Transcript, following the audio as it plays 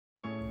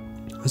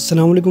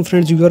Assalamualaikum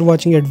friends, you are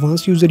watching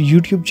Advanced User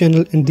YouTube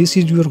channel and this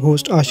is your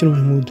host Ashir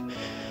Mahmood.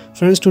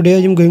 Friends, today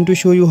I am going to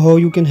show you how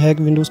you can hack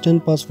Windows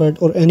 10 password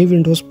or any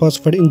Windows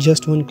password in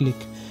just one click.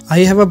 I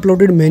have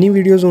uploaded many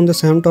videos on the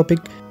same topic,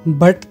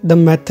 but the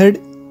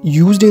method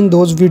used in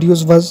those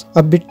videos was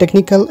a bit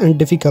technical and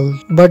difficult.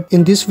 But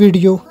in this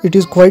video, it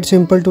is quite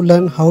simple to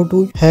learn how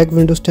to hack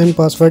Windows 10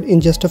 password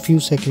in just a few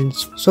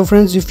seconds. So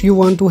friends, if you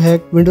want to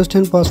hack Windows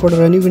 10 password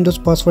or any Windows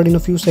password in a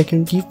few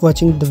seconds, keep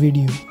watching the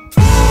video.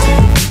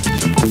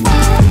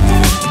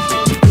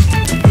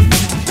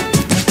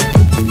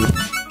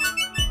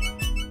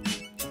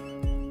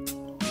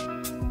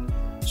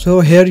 So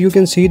here you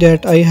can see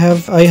that I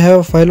have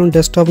a file on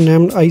desktop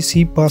named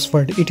IC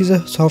password. It is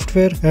a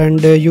software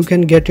and you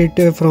can get it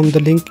from the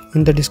link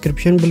in the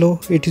description below.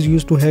 It is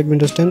used to hack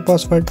Windows 10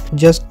 password.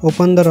 Just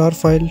open the RAR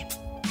file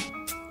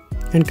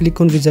and click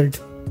on wizard.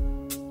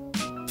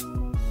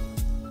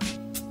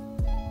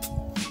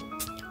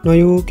 Now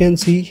you can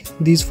see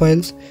these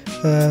files.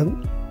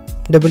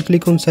 Double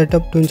click on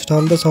setup to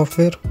install the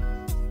software.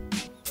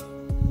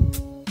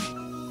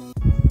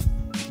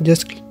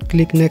 Just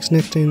click next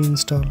and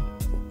install.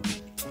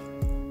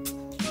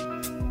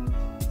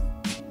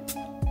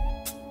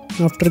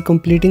 After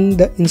completing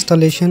the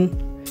installation,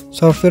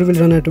 software will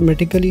run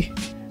automatically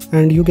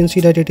and you can see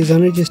that it is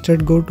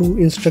unregistered. Go to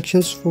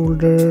instructions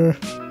folder,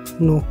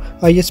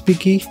 ISP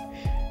key,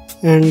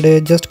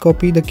 and just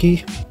copy the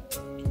key.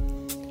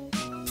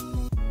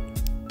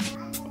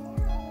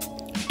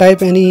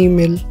 Type any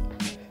email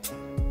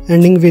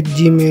ending with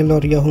gmail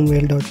or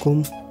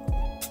yahoomail.com.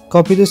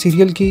 Copy the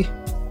serial key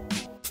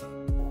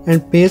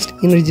and paste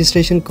in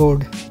registration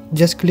code.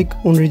 Just click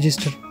on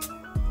register.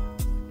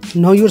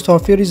 Now your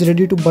software is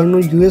ready to burn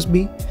on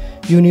USB.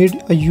 You need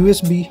a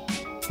USB.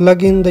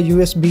 Plug in the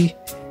USB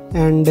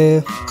and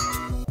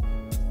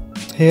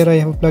here I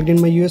have plugged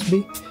in my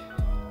USB.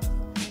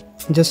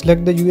 Just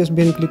select the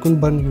USB and click on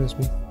burn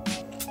USB.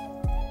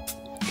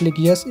 Click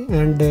yes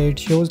and it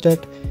shows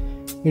that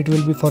it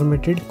will be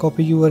formatted.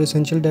 Copy your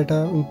essential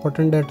data,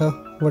 important data,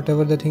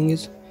 whatever the thing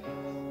is.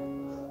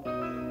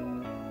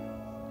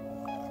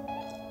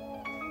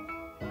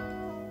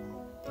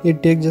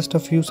 It takes just a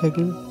few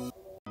seconds.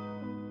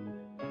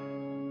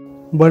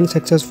 Burn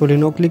successfully.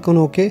 Now click on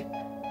OK.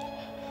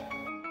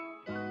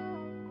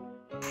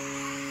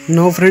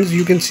 Now friends,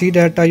 you can see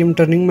that I am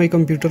turning my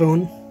computer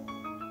on,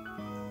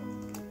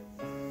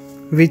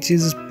 which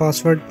is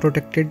password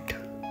protected.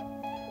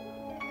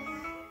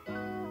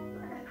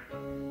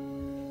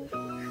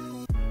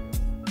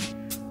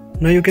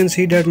 Now you can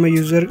see that my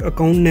user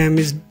account name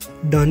is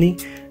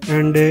Dani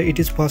and it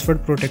is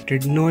password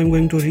protected. Now I'm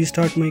going to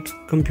restart my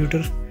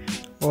computer.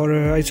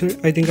 Or I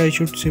think I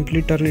should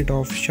simply turn it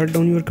off. Shut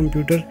down your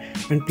computer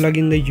and plug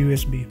in the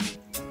USB.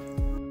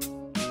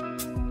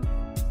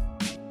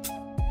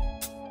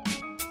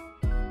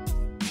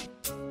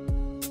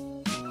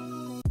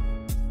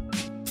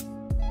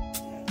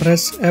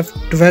 Press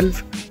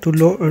F12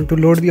 to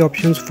load the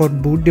options for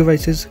boot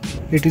devices.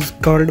 It is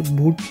called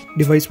Boot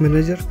Device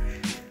Manager.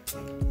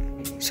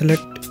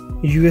 Select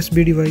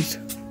USB device.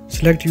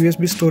 Select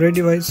USB storage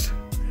device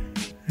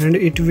and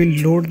it will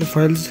load the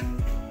files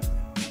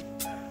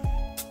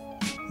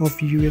of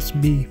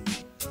USB.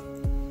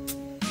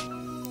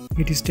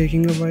 It is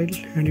taking a while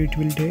and it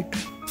will take.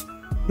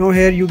 Now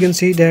here you can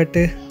see that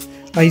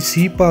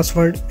IC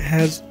password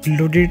has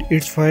loaded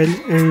its file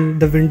and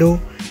the window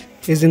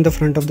is in the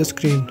front of the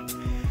screen.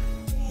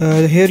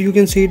 Here you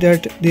can see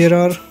that there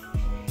are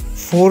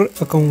 4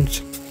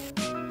 accounts.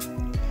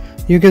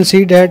 You can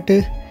see that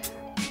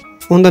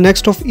on the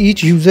next of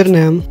each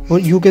username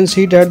you can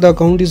see that the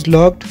account is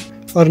logged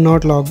or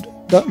not logged.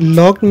 The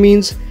logged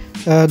means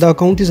the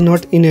account is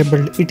not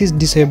enabled, it is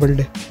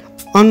disabled.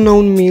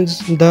 Unknown means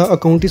the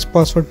account is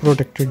password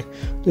protected.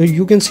 So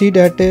you can see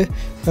that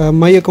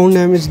my account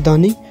name is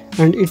Dani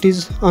and it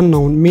is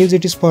unknown, means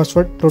it is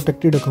password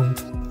protected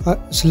account.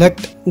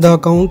 Select the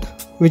account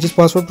which is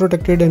password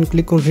protected and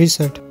click on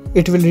reset.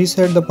 It will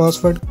reset the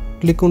password.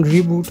 Click on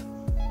reboot.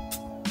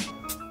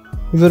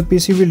 Your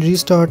PC will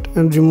restart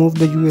and remove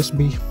the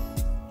USB.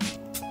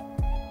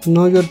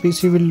 Now your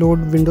PC will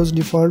load Windows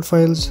default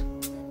files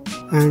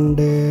and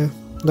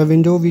the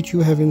window which you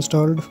have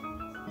installed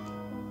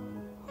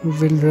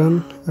will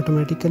run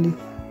automatically.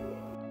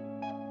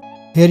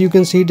 Here you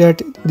can see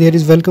that there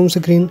is welcome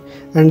screen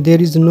and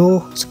there is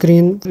no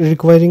screen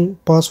requiring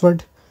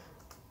password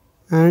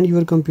and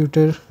your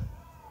computer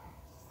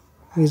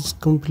is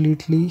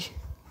completely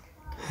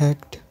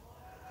hacked.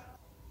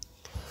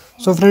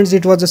 So friends,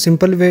 it was a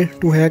simple way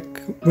to hack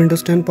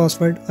Windows 10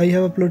 password. I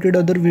have uploaded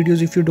other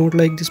videos. If you don't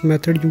like this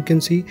method, you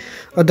can see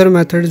other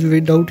methods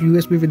without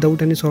USB,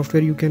 without any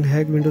software. You can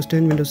hack Windows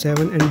 10, Windows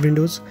 7 and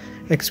Windows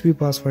XP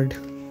password.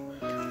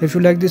 If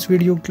you like this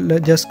video,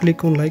 just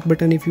click on like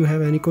button. If you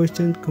have any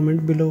questions,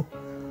 comment below.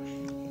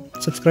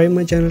 Subscribe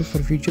my channel for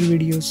future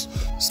videos.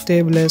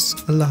 Stay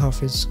blessed. Allah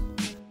Hafiz.